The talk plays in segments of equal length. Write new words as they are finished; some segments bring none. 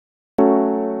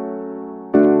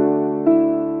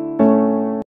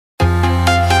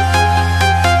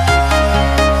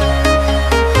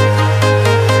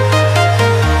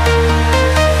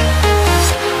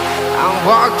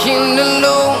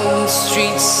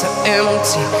so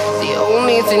empty. The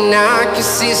only thing I can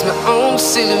see is my own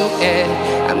silhouette.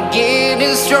 I'm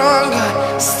getting stronger,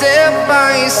 step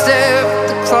by step.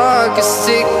 The clock is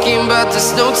ticking, but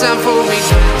there's no time for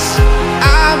regrets.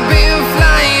 I've been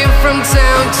flying from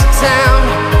town to town,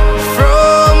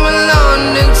 from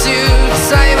London to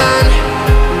Taiwan.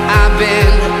 I've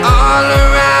been all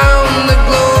around the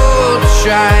globe,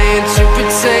 trying to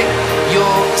protect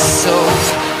your soul.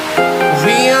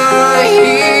 We are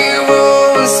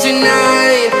heroes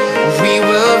tonight. We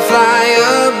will fly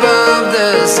above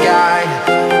the sky.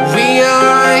 We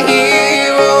are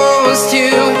heroes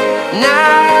tonight.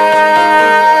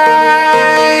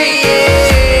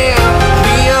 Yeah.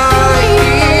 We are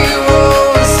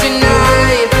heroes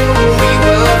tonight. We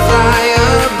will fly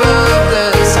above the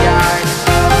sky.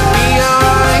 We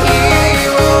are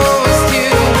heroes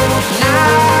tonight.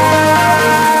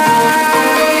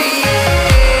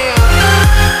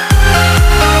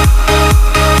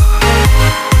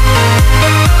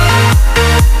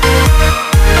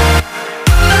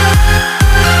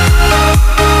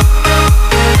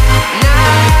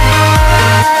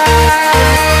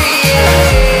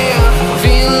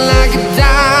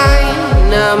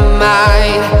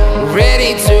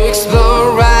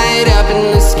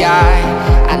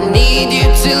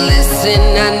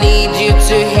 I need you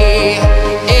to hear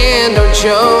and don't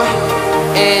show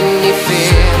any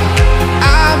fear.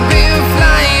 I've been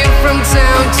flying from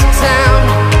town to town,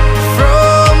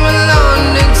 from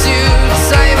London to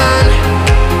Taiwan.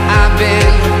 I've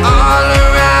been all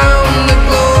around the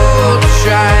globe,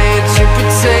 trying to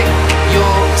protect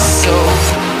your soul.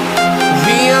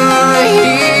 We are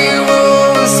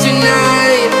heroes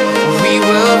tonight. We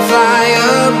will fly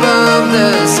above the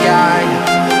sky.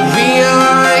 We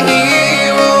are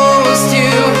heroes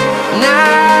tonight.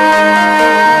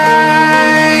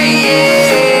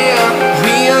 Yeah.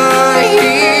 We are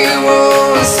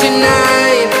heroes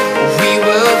tonight. We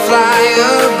will fly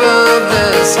above the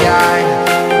sky.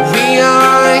 We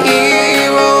are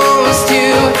heroes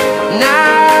tonight.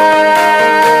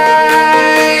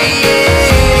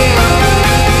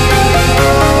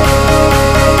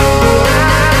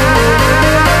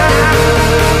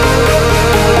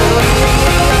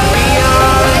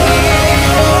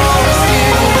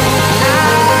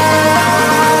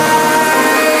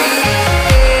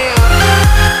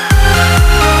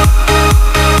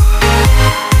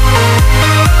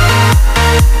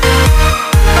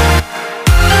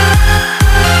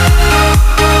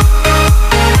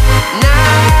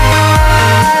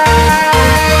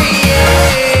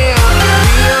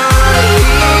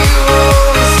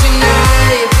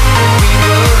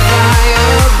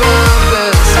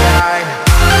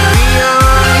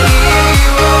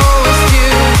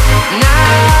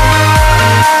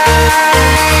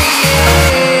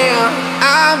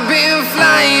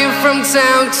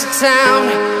 Town to town,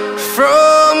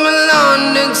 from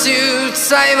London to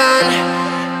Taiwan.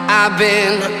 I've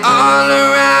been all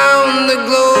around the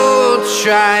globe,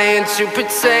 trying to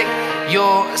protect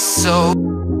your soul.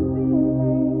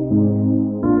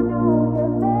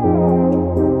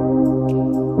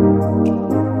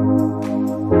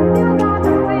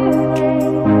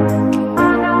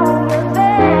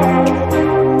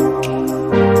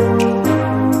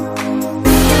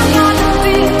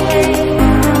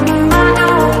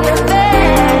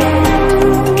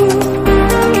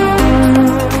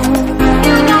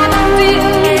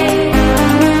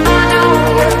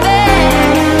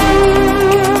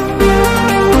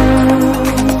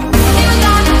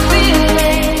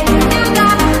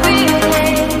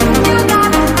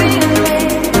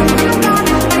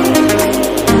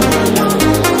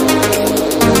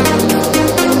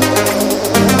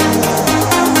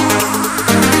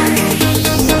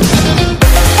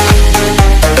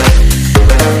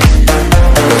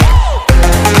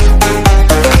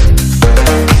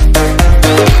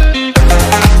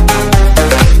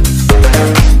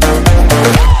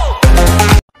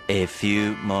 A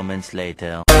few moments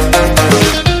later.